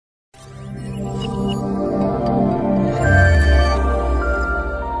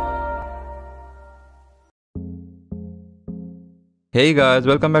Hey guys,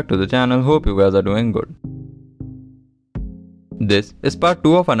 welcome back to the channel. Hope you guys are doing good. This is part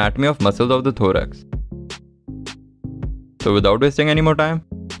 2 of anatomy of muscles of the thorax. So without wasting any more time,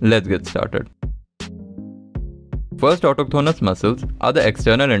 let's get started. First autochthonous muscles are the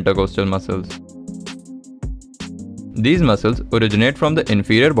external intercostal muscles. These muscles originate from the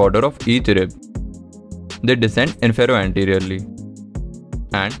inferior border of each rib. They descend infero-anteriorly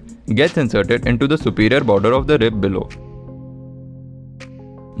and gets inserted into the superior border of the rib below.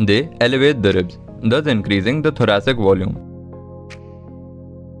 They elevate the ribs, thus increasing the thoracic volume.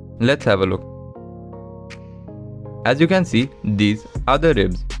 Let's have a look. As you can see, these are the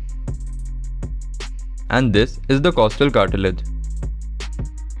ribs. And this is the costal cartilage.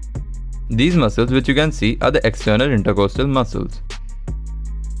 These muscles which you can see are the external intercostal muscles.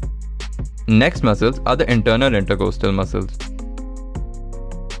 Next muscles are the internal intercostal muscles.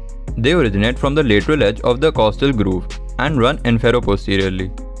 They originate from the lateral edge of the costal groove and run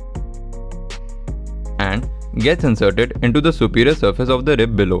infero-posteriorly and gets inserted into the superior surface of the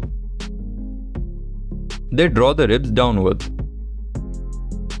rib below. They draw the ribs downwards.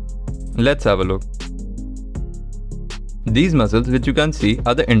 Let's have a look. These muscles which you can see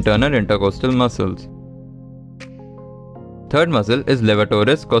are the internal intercostal muscles. Third muscle is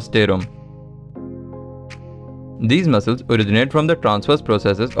Levotaurus costarum. These muscles originate from the transverse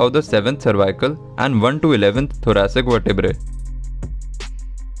processes of the 7th cervical and 1 to 11th thoracic vertebrae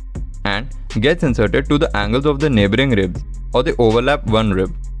and gets inserted to the angles of the neighboring ribs or they overlap one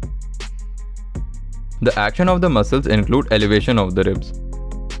rib. The action of the muscles include elevation of the ribs.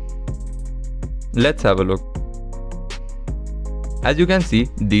 Let's have a look. As you can see,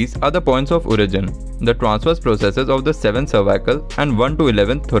 these are the points of origin, the transverse processes of the 7th cervical and 1 to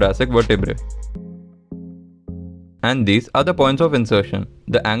 11th thoracic vertebrae. And these are the points of insertion,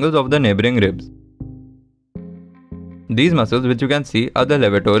 the angles of the neighboring ribs. These muscles which you can see are the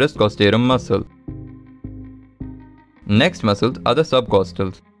Levotaurus costarum muscle. Next muscles are the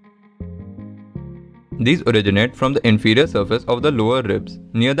subcostals. These originate from the inferior surface of the lower ribs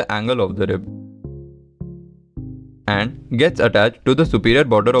near the angle of the rib and gets attached to the superior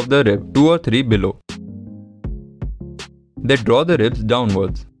border of the rib 2 or 3 below. They draw the ribs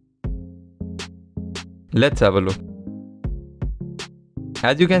downwards. Let's have a look.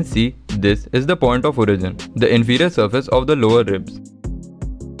 As you can see, this is the point of origin, the inferior surface of the lower ribs.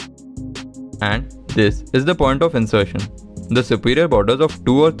 And this is the point of insertion, the superior borders of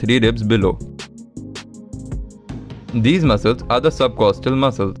 2 or 3 ribs below. These muscles are the subcostal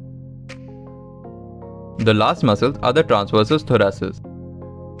muscles. The last muscles are the transversus thoracis.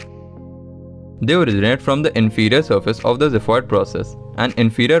 They originate from the inferior surface of the xiphoid process and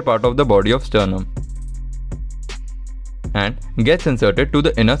inferior part of the body of sternum and gets inserted to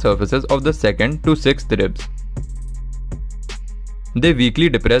the inner surfaces of the 2nd to 6th ribs. They weakly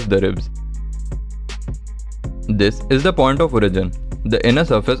depress the ribs. This is the point of origin, the inner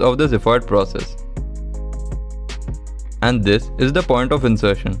surface of the xiphoid process. And this is the point of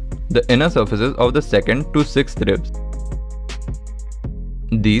insertion, the inner surfaces of the 2nd to 6th ribs.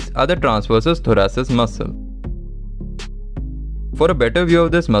 These are the transversus thoracis muscle. For a better view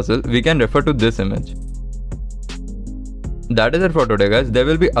of this muscle, we can refer to this image. That is it for today guys. There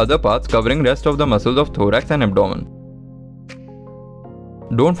will be other parts covering rest of the muscles of thorax and abdomen.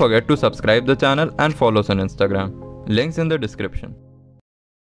 Don't forget to subscribe the channel and follow us on Instagram. Links in the description.